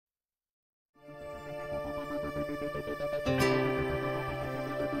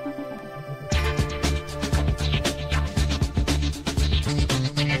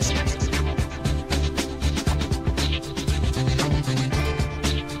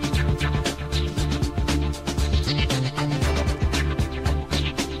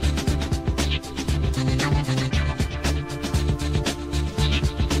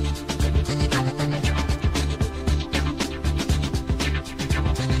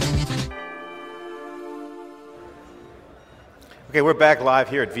Okay, we're back live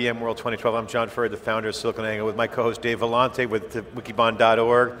here at VMworld 2012. I'm John Furrier, the founder of SiliconANGLE, with my co-host Dave Vellante with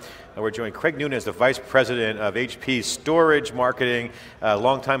wikibon.org. We're joined Craig Nunes, the Vice President of HP's Storage Marketing,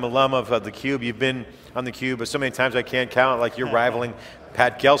 longtime alum of theCUBE. You've been on theCUBE so many times I can't count, like you're rivaling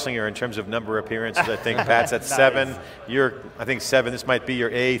Pat Gelsinger in terms of number of appearances. I think Pat's at 7. You're, I think 7. This might be your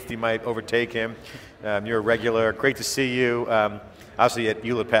 8th. You might overtake him. You're a regular. Great to see you. Obviously at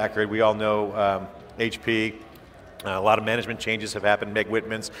Hewlett-Packard, we all know HP. A lot of management changes have happened. Meg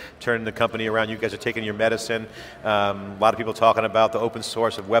Whitman's turning the company around. You guys are taking your medicine. A lot of people talking about the open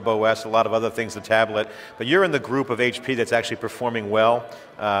source of WebOS, a lot of other things, the tablet. But you're in the group of HP that's actually performing well.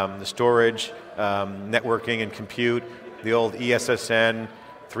 The storage, networking and compute, the old ESSN,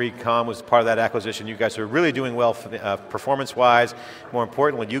 3Com was part of that acquisition. You guys are really doing well performance-wise. More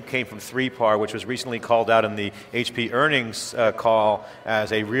importantly, you came from 3PAR, which was recently called out in the HP earnings call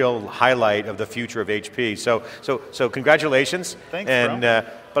as a real highlight of the future of HP. So congratulations. Thanks,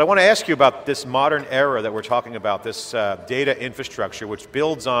 but I want to ask you about this modern era that we're talking about, this data infrastructure, which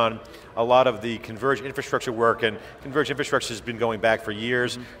builds on a lot of the converged infrastructure work, and converged infrastructure has been going back for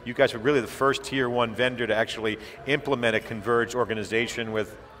years. You guys are really the first tier 1 vendor to actually implement a converged organization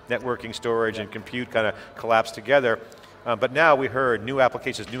with networking, storage, and compute kind of collapsed together. But now we heard new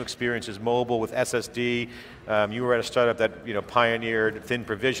applications, new experiences, mobile with SSD. You were at a startup that pioneered thin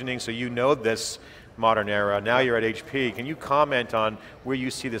provisioning, so you know this modern era. Now you're at HP. Can you comment on where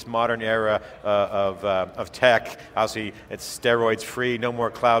you see this modern era of tech? Obviously, it's steroids free, no more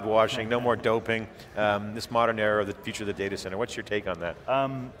cloud washing, no more doping. This modern era of the future of the data center. What's your take on that?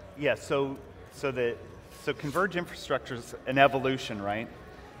 Yeah. So converged infrastructure is an evolution, right?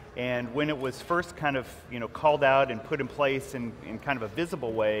 And when it was first kind of called out and put in place in kind of a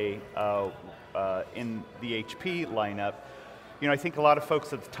visible way in the HP lineup, I think a lot of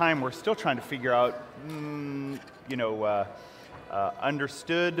folks at the time were still trying to figure out,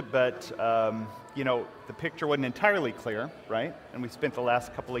 understood, but the picture wasn't entirely clear, right? And we spent the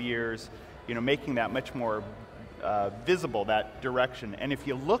last couple of years, making that much more visible, that direction. And if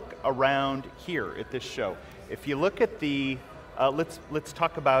you look around here at this show, if you look at the, let's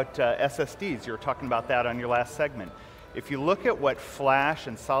talk about SSDs. You were talking about that on your last segment. If you look at what flash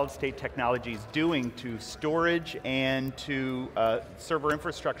and solid state technology is doing to storage and to server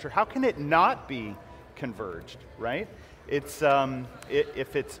infrastructure, how can it not be converged, right? It's,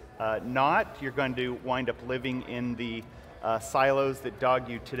 if it's not, you're going to wind up living in the silos that dog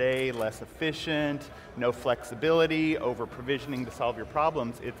you today, less efficient, no flexibility, over provisioning to solve your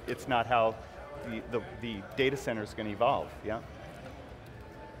problems. It's not how the data center is going to evolve, yeah?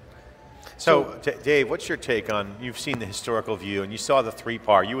 So, Dave, what's your take on, you've seen the historical view and you saw the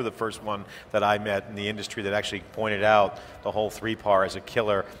 3PAR. You were the first one that I met in the industry that actually pointed out the whole 3PAR as a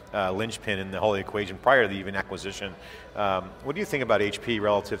killer linchpin in the whole equation prior to the even acquisition. What do you think about HP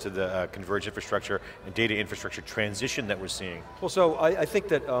relative to the converged infrastructure and data infrastructure transition that we're seeing? Well, so I think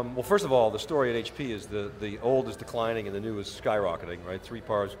that, well, first of all, the story at HP is the old is declining and the new is skyrocketing, right?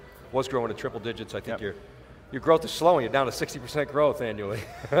 3PAR was growing at triple digits. I think your growth is slowing. You're down to 60% growth annually.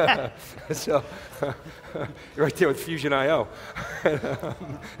 So you're right there with Fusion IO.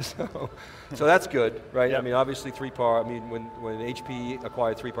 So that's good, right? Yep. I mean, obviously 3PAR, I mean, when HP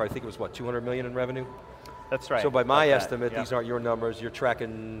acquired 3PAR, I think it was what, 200 million in revenue? That's right. So by my estimate, these aren't your numbers, you're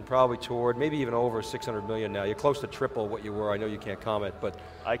tracking probably toward, maybe even over 600 million now. You're close to triple what you were. I know you can't comment, but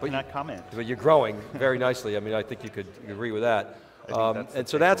I cannot comment. But you're growing very nicely. I mean, I think you could agree with that. And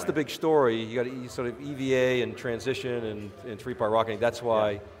so that's the big story. You got sort of EVA and transition and 3PAR rocketing. That's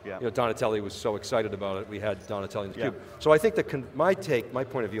why Donatelli was so excited about it. We had Donatelli in the cube. So I think my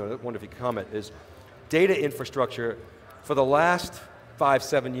point of view, and I wonder if you can comment, is data infrastructure. For the last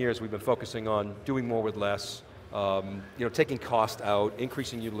 5-7 years, we've been focusing on doing more with less. Taking cost out,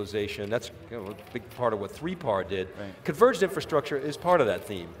 increasing utilization. That's a big part of what 3PAR did. Right. Converged infrastructure is part of that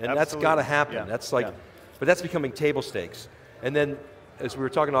theme, and that's got to happen. Yeah. That's like, but that's becoming table stakes. And then, as we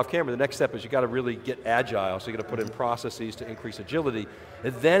were talking off camera, the next step is you got to really get agile, so you got to put in processes to increase agility.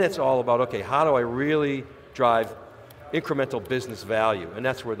 And then it's all about, okay, how do I really drive incremental business value? And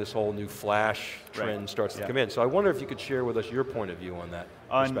that's where this whole new flash trend starts to come in. So I wonder if you could share with us your point of view on that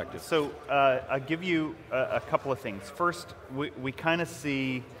perspective. So I'll give you a couple of things. First, we kind of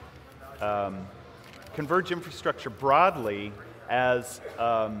see converged infrastructure broadly as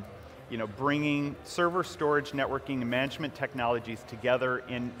bringing server storage, networking, and management technologies together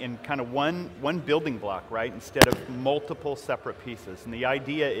in kind of one building block, right? Instead of multiple separate pieces. And the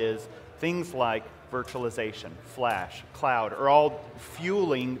idea is things like virtualization, flash, cloud are all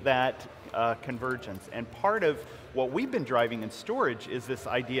fueling that convergence. And part of what we've been driving in storage is this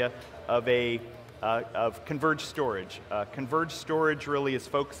idea of a of converged storage. Converged storage really is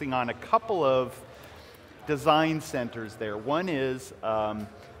focusing on a couple of design centers there. One is,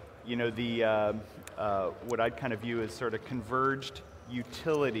 you know, the what I'd kind of view as sort of converged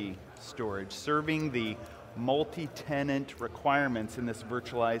utility storage, serving the multi-tenant requirements in this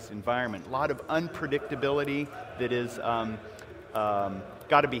virtualized environment. A lot of unpredictability that is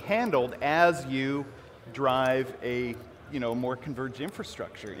got to be handled as you drive a more converged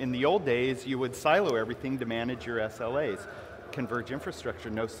infrastructure. In the old days, you would silo everything to manage your SLAs. Converged infrastructure,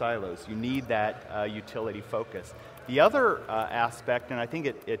 no silos. You need that utility focus. The other aspect, and I think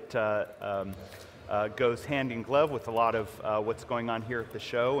it goes hand in glove with a lot of what's going on here at the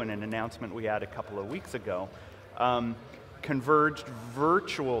show and an announcement we had a couple of weeks ago, converged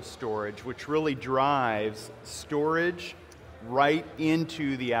virtual storage, which really drives storage right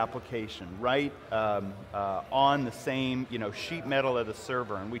into the application, right on the same sheet metal of the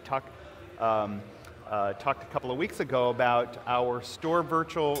server. And we talked a couple of weeks ago about our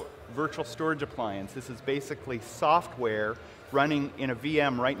virtual storage appliance. This is basically software running in a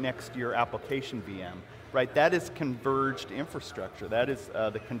VM right next to your application VM. Right, that is converged infrastructure. That is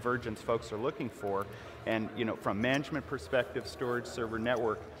the convergence folks are looking for. And from management perspective, storage, server,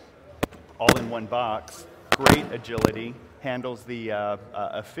 network, all in one box. Great agility, handles the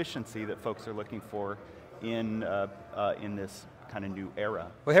efficiency that folks are looking for in this kind of new era.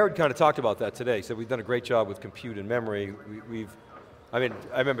 Well, Herod kind of talked about that today. He said we've done a great job with compute and memory. I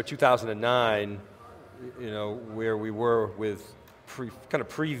I remember 2009, where we were with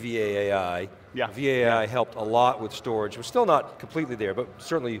pre-VAI. Yeah. VAI helped a lot with storage. We're still not completely there, but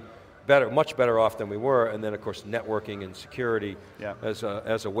certainly better, much better off than we were. And then of course networking and security as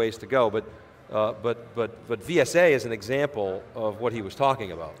a ways to go. But VSA is an example of what he was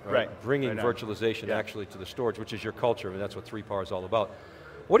talking about, right? Bringing virtualization actually to the storage, which is your culture, and that's what 3PAR is all about.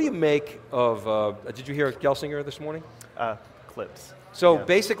 What do you make of, did you hear Gelsinger this morning? Clips. So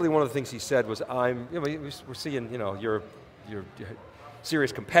basically one of the things he said was, we're seeing, your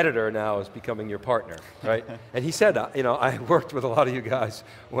serious competitor now is becoming your partner, right? And he said, I worked with a lot of you guys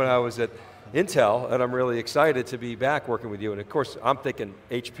when I was at Intel, and I'm really excited to be back working with you. And of course, I'm thinking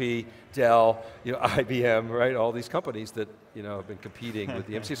HP, Dell, IBM, right? All these companies that have been competing with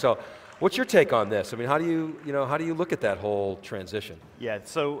the MC. So, what's your take on this? I mean, how do you look at that whole transition? Yeah.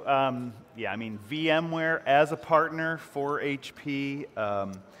 So, I mean, VMware as a partner for HP.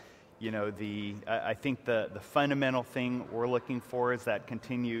 I think the fundamental thing we're looking for is that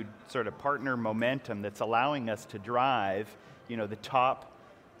continued sort of partner momentum that's allowing us to drive, the top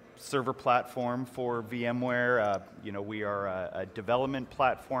server platform for VMware. We are a development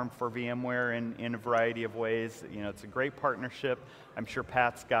platform for VMware in a variety of ways. It's a great partnership. I'm sure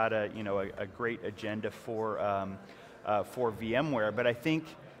Pat's got a great agenda for VMware. But I think,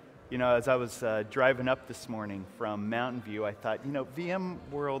 as I was driving up this morning from Mountain View, I thought,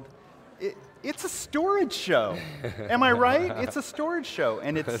 VMworld, it's a storage show. Am I right? It's a storage show,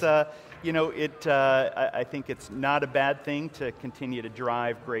 and it's I think it's not a bad thing to continue to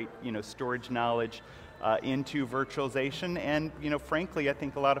drive great storage knowledge into virtualization. And frankly, I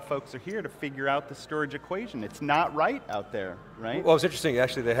think a lot of folks are here to figure out the storage equation. It's not right out there, right? Well, it's interesting.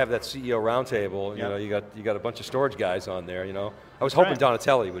 Actually, they have that CEO roundtable. You got a bunch of storage guys on there. I was hoping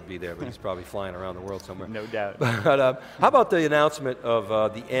Donatelli would be there, but he's probably flying around the world somewhere. No doubt. But how about the announcement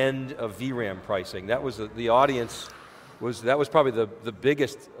of the end of VRAM pricing? That was the audience. That was probably the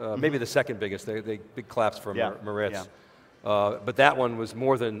biggest, maybe the second biggest. They big claps for Moritz. Yeah. But that one was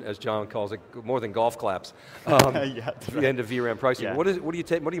more than, as John calls it, more than golf claps. The end of VRAM pricing. Yeah. What do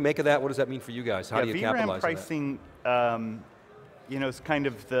you make of that? What does that mean for you guys? How do you capitalize on that? VRAM pricing, is kind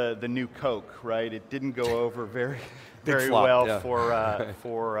of the new Coke, right? It didn't go over very well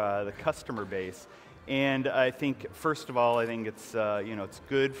for the customer base. And I think, first of all, it's it's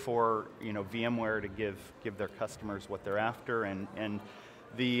good for VMware to give their customers what they're after, and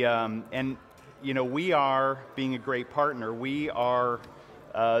we are, being a great partner, we are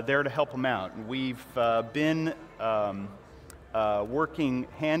there to help them out. And we've been working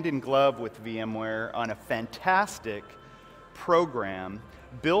hand in glove with VMware on a fantastic program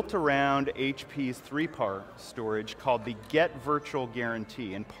built around HP's 3PAR storage called the Get Virtual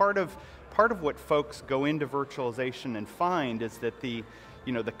Guarantee. And part of what folks go into virtualization and find is that the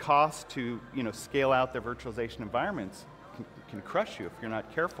cost to scale out their virtualization environments can crush you if you're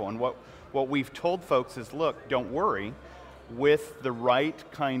not careful. And what we've told folks is, look, don't worry. With the right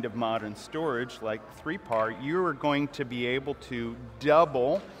kind of modern storage like 3PAR, you are going to be able to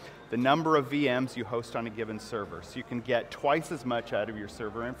double the number of VMs you host on a given server. So you can get twice as much out of your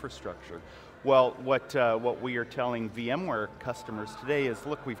server infrastructure. Well, what we are telling VMware customers today is,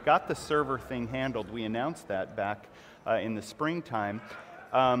 look, we've got the server thing handled. We announced that back in the springtime.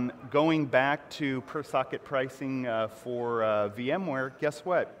 Going back to per socket pricing for VMware, guess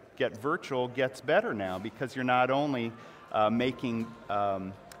what? Get Virtual gets better now, because you're not only making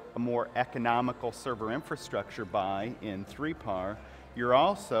a more economical server infrastructure buy in 3PAR, you're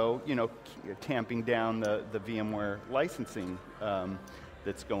also, tamping down the VMware licensing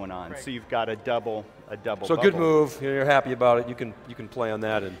that's going on. Right. So you've got a double So bubble. Good move. You're happy about it. You can play on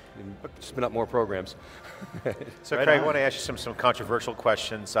that and spin up more programs. So right, Craig, I want to ask you some controversial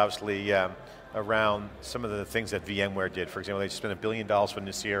questions, obviously, around some of the things that VMware did. For example, they spent $1 billion for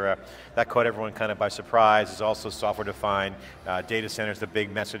Nicira. That caught everyone kind of by surprise. It's also software-defined data centers, the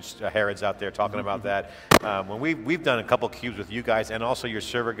big message heralds out there talking about that. When we've done a couple cubes with you guys and also your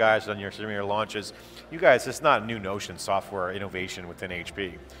server guys on your server launches, you guys, it's not a new notion, software innovation within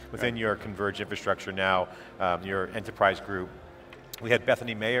HP. Within your converged infrastructure now, your enterprise group. We had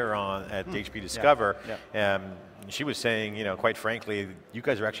Bethany Mayer on at HP Discover, and she was saying, quite frankly, you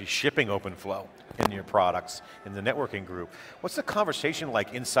guys are actually shipping OpenFlow in your products in the networking group. What's the conversation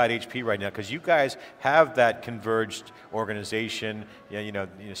like inside HP right now? Because you guys have that converged organization,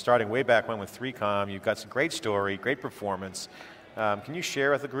 starting way back when with 3Com, you've got some great story, great performance. Can you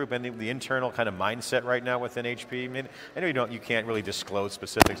share with the group any of the internal kind of mindset right now within HP? I mean, I know you can't really disclose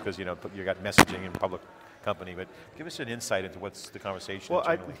specifics because you got messaging in public company, but give us an insight into what's the conversation. Well,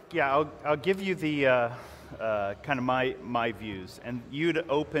 I'll give you the kind of my views, and you'd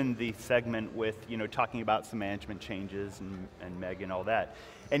open the segment with talking about some management changes and Meg and all that,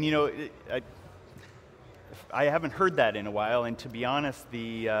 and I haven't heard that in a while, and to be honest,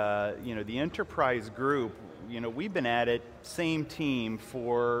 the the enterprise group, we've been at it, same team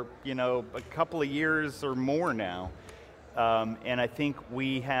for a couple of years or more now. And I think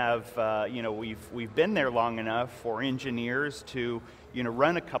we have, we've been there long enough for engineers to,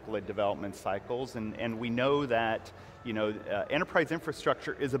 run a couple of development cycles, and we know that, enterprise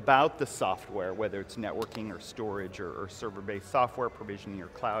infrastructure is about the software, whether it's networking or storage or server-based software, provisioning or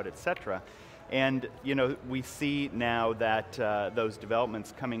cloud, et cetera. And, we see now that those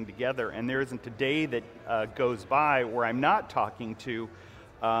developments coming together, and there isn't a day that goes by where I'm not talking to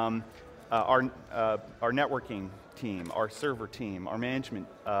our networking team, our server team, our management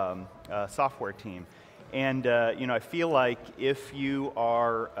software team. And I feel like if you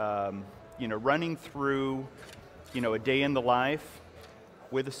are running through a day in the life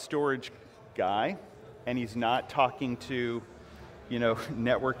with a storage guy, and he's not talking to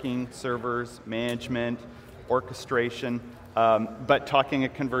networking, servers, management, orchestration, but talking a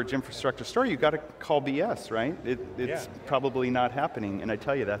converged infrastructure story, you've got to call BS, right? It's probably not happening, and I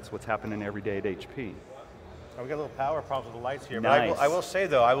tell you, that's what's happening every day at HP. We got a little power problems with the lights here, nice. But I will say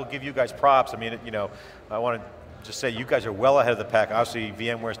though, I will give you guys props. I mean, I want to just say you guys are well ahead of the pack. Obviously,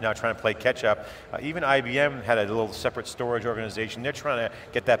 VMware is now trying to play catch up. Even IBM had a little separate storage organization. They're trying to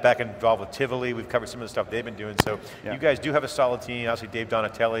get that back involved with Tivoli. We've covered some of the stuff they've been doing. So you guys do have a solid team. Obviously, Dave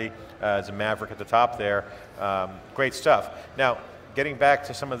Donatelli is a maverick at the top there. Great stuff. Now, getting back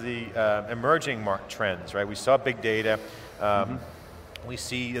to some of the emerging trends, right? We saw big data. We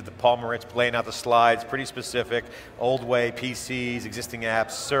see that the Paul Moritz laying out the slides, pretty specific, old way, PCs, existing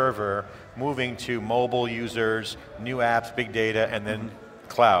apps, server, moving to mobile users, new apps, big data, and then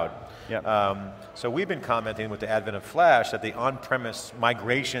cloud. So we've been commenting with the advent of Flash that the on-premise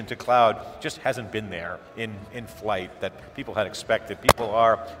migration to cloud just hasn't been there in flight that people had expected. People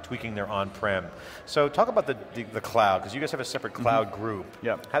are tweaking their on-prem. So talk about the cloud, because you guys have a separate cloud group.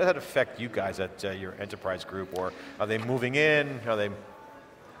 How does that affect you guys at your enterprise group, or are they moving in? Are they?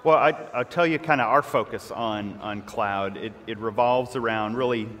 Well, I'll tell you kind of our focus on cloud. It revolves around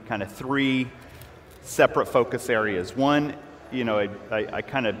really kind of three separate focus areas. One, I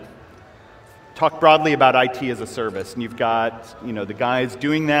kind of talk broadly about IT as a service, and you've got the guys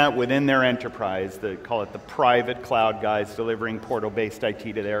doing that within their enterprise. They call it the private cloud guys delivering portal-based IT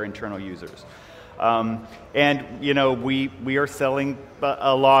to their internal users. And we are selling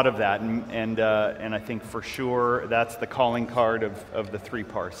a lot of that, and I think for sure that's the calling card of the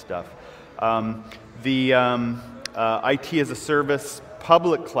 3PAR stuff. The IT as a service,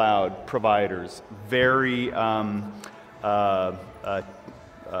 public cloud providers, very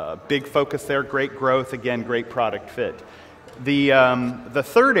big focus there, great growth, again, great product fit. The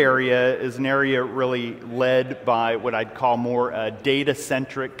third area is an area really led by what I'd call more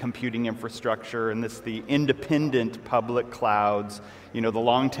data-centric computing infrastructure, and this is the independent public clouds, the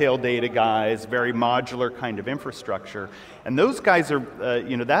long-tail data guys, very modular kind of infrastructure. And those guys are,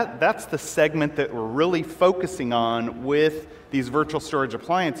 that's the segment that we're really focusing on with these virtual storage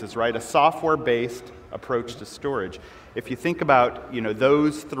appliances, right? A software-based approach to storage. If you think about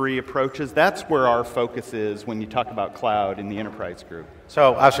those three approaches, that's where our focus is when you talk about cloud in the enterprise group.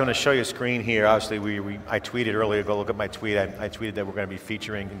 So I was going to show you a screen here. Obviously, I tweeted earlier, go look at my tweet. I tweeted that we're going to be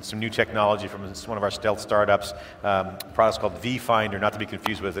featuring some new technology from one of our stealth startups, products called vFinder, not to be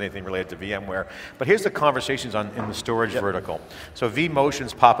confused with anything related to VMware. But here's the conversations in the storage vertical. So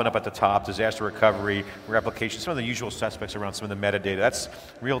vMotion's popping up at the top, disaster recovery, replication, some of the usual suspects around some of the metadata. That's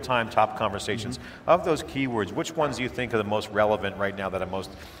real-time top conversations. Of those keywords, which ones do you think are the most relevant right now that are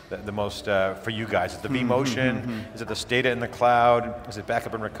the most for you guys? Is it the vMotion? Is it the data in the cloud? Is it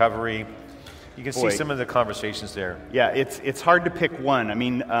backup and recovery? You can see some of the conversations there. Yeah, it's hard to pick one. I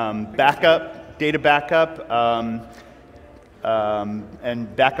mean, backup, data backup,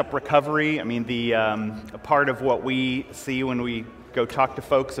 and backup recovery. I mean, a part of what we see when we go talk to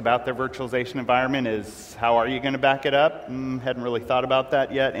folks about their virtualization environment is, how are you going to back it up? Hadn't really thought about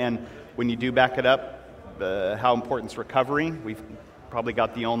that yet. And when you do back it up, how important is recovery? We've probably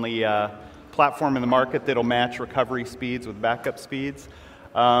got the only platform in the market that'll match recovery speeds with backup speeds.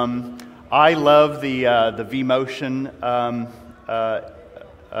 I love the vMotion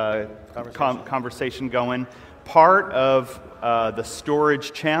conversation going. Part of the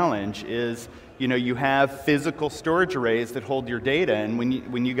storage challenge is, you have physical storage arrays that hold your data, and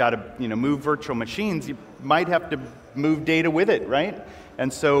when you got to move virtual machines, you might have to move data with it, right?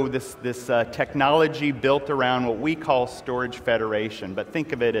 And so this technology built around what we call storage federation, but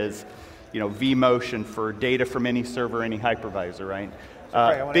think of it as vMotion for data from any server, any hypervisor, right?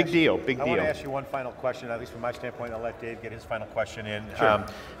 Big deal. I want to ask you one final question, at least from my standpoint. I'll let Dave get his final question in. Sure.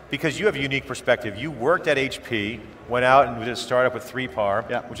 Because you have a unique perspective. You worked at HP, went out and did a startup with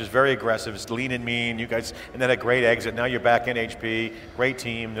 3PAR, which is very aggressive. It's lean and mean. You guys, and then a great exit. Now you're back in HP. Great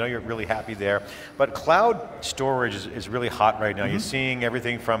team. You're really happy there. But cloud storage is really hot right now. You're seeing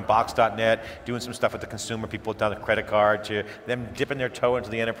everything from Box.net, doing some stuff with the consumer, people down the credit card, to them dipping their toe into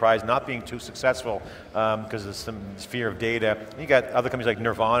the enterprise, not being too successful because of some fear of data. You got other companies like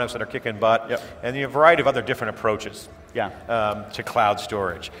Nirvana that are kicking butt, and a variety of other different approaches to cloud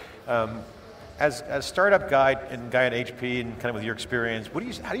storage. As a startup guy at HP and kind of with your experience,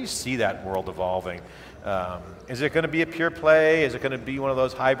 how do you see that world evolving? Is it going to be a pure play? Is it going to be one of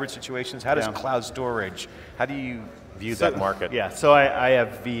those hybrid situations? How does cloud storage, how do you view that market? Yeah, so I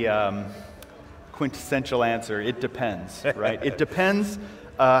have the quintessential answer. It depends, right? It depends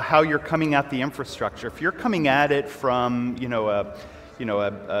how you're coming at the infrastructure. If you're coming at it from,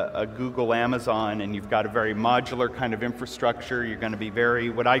 a Google, Amazon, and you've got a very modular kind of infrastructure, you're going to be very,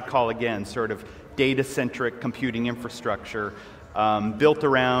 what I call again, sort of data-centric computing infrastructure built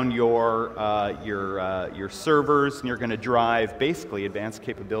around your servers, and you're going to drive basically advanced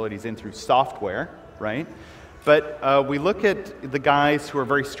capabilities in through software, right? But we look at the guys who are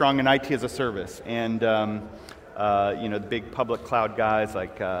very strong in IT as a service, and the big public cloud guys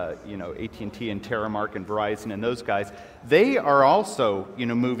like AT&T and Terramark and Verizon and those guys, they are also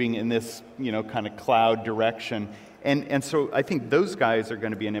moving in this kind of cloud direction, and so I think those guys are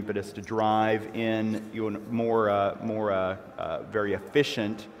going to be an impetus to drive in more very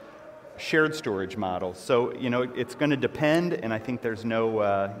efficient shared storage models. So it's going to depend, and I think there's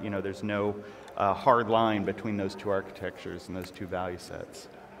no hard line between those two architectures and those two value sets.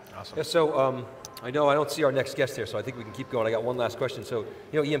 Awesome. Yeah, so I know I don't see our next guest here, so I think we can keep going. I got one last question. So,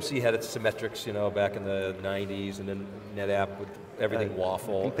 EMC had its symmetrics, back in the 90s, and then NetApp with everything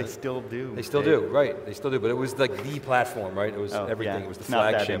waffle. I think they still do. They still do, right. They still do, but it was like the platform, right? It was everything. Yeah. It was the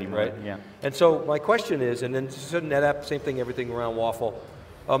flagship, right? Yeah. And so my question is, and then so NetApp, same thing, everything around waffle.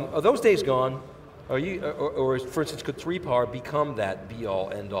 Are those days gone? Or for instance, could 3PAR become that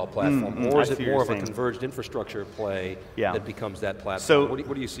be-all, end-all platform? Or is it more of a converged infrastructure play that becomes that platform? So,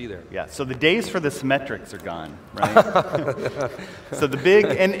 what do you see there? Yeah, so the days for the symmetrics are gone, right? So the big,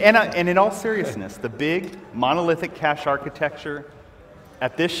 and in all seriousness, the big monolithic cache architecture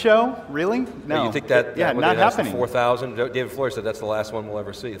at this show, really? No. You think that not happening. 4,000? David Floyer said that's the last one we'll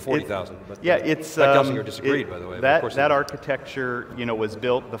ever see, 40,000. Yeah, it's... Gelsinger disagreed, by the way. That architecture, was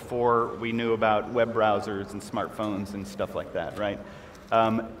built before we knew about web browsers and smartphones and stuff like that, right?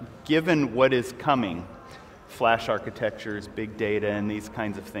 Given what is coming, flash architectures, big data, and these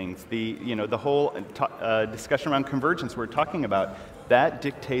kinds of things, the whole discussion around convergence we're talking about, that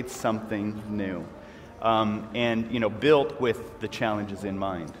dictates something new. and built with the challenges in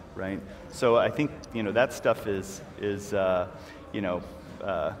mind, right? So I think that stuff is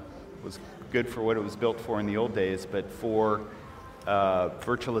was good for what it was built for in the old days, but for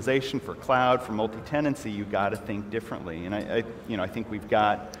virtualization, for cloud, for multi-tenancy, you've got to think differently. And I think we've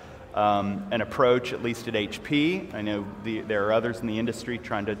got an approach, at least at HP. I know there are others in the industry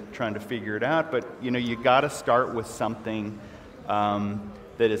trying to figure it out, but you got to start with something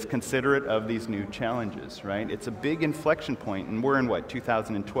that is considerate of these new challenges, right? It's a big inflection point, and we're in what,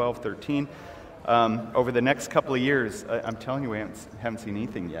 2012, 13. Over the next couple of years, I'm telling you, we haven't seen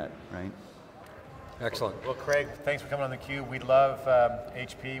anything yet, right? Excellent. Well, Craig, thanks for coming on theCUBE. We love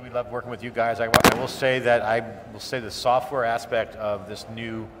HP. We love working with you guys. I will say that the software aspect of this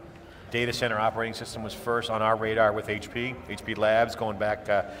new data center operating system was first on our radar with HP Labs, going back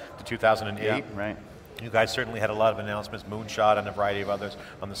to 2008. Yeah, right. You guys certainly had a lot of announcements, Moonshot and a variety of others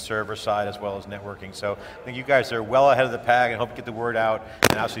on the server side as well as networking. So I think you guys are well ahead of the pack and hope to get the word out.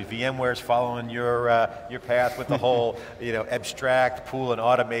 And obviously VMware's following your path with the whole abstract, pool, and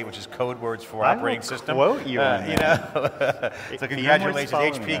automate, which is code words for operating system. Quote you on that. So congratulations,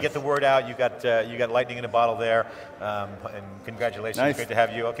 HP, get the word out. You got lightning in a bottle there. And congratulations, nice. Great to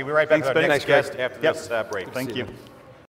have you. Okay, we're right back with our next guest after this break. Thank you.